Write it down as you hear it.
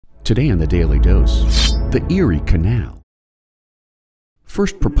Today on the Daily Dose, the Erie Canal.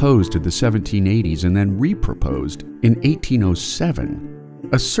 First proposed in the 1780s and then reproposed in 1807,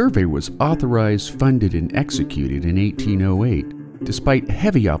 a survey was authorized, funded, and executed in 1808, despite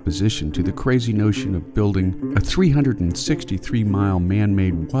heavy opposition to the crazy notion of building a 363-mile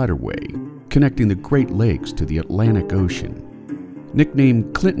man-made waterway connecting the Great Lakes to the Atlantic Ocean.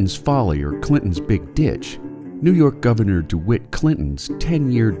 Nicknamed Clinton's Folly or Clinton's Big Ditch, New York Governor DeWitt Clinton's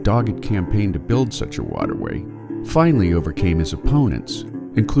 10-year dogged campaign to build such a waterway finally overcame his opponents,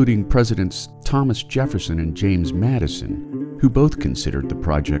 including Presidents Thomas Jefferson and James Madison, who both considered the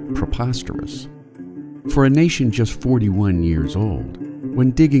project preposterous. For a nation just 41 years old, when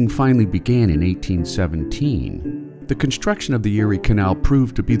digging finally began in 1817, the construction of the Erie Canal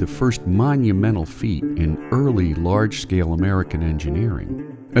proved to be the first monumental feat in early large-scale American engineering,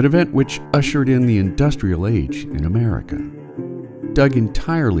 an event which ushered in the industrial age in America. Dug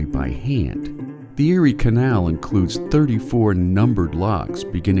entirely by hand, the Erie Canal includes 34 numbered locks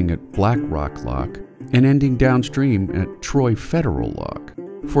beginning at Black Rock Lock and ending downstream at Troy Federal Lock,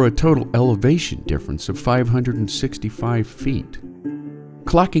 for a total elevation difference of 565 feet.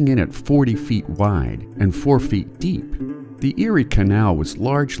 Clocking in at 40 feet wide and 4 feet deep, the Erie Canal was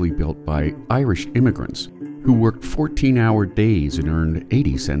largely built by Irish immigrants who worked 14-hour days and earned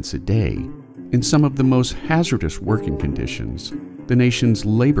 80 cents a day in some of the most hazardous working conditions the nation's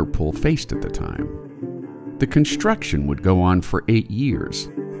labor pool faced at the time. The construction would go on for 8 years,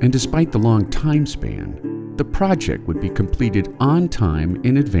 and despite the long time span, the project would be completed on time,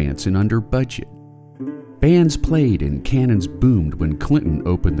 in advance, and under budget. Bands played and cannons boomed when Clinton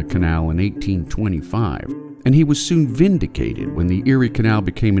opened the canal in 1825, and he was soon vindicated when the Erie Canal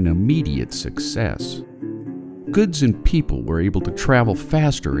became an immediate success. Goods and people were able to travel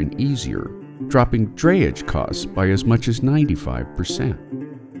faster and easier, dropping drayage costs by as much as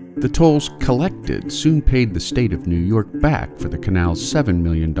 95%. The tolls collected soon paid the state of New York back for the canal's $7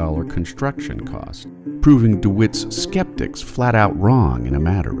 million construction cost, proving DeWitt's skeptics flat out wrong in a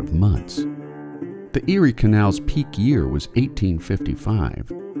matter of months. The Erie Canal's peak year was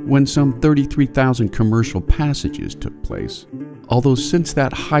 1855, when some 33,000 commercial passages took place, although since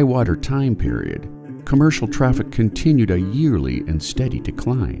that high water time period, commercial traffic continued a yearly and steady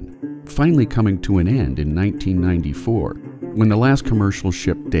decline, finally coming to an end in 1994, when the last commercial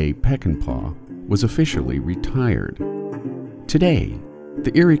ship day Peckinpah was officially retired. Today,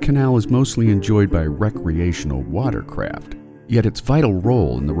 the Erie Canal is mostly enjoyed by recreational watercraft, yet its vital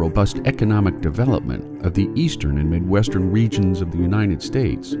role in the robust economic development of the eastern and midwestern regions of the United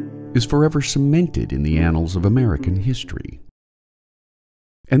States is forever cemented in the annals of American history.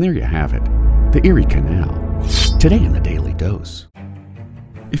 And there you have it, the Erie Canal, today in the Daily Dose.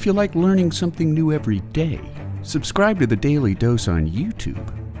 If you like learning something new every day, subscribe to the Daily Dose on YouTube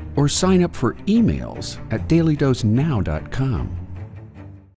or sign up for emails at dailydosenow.com.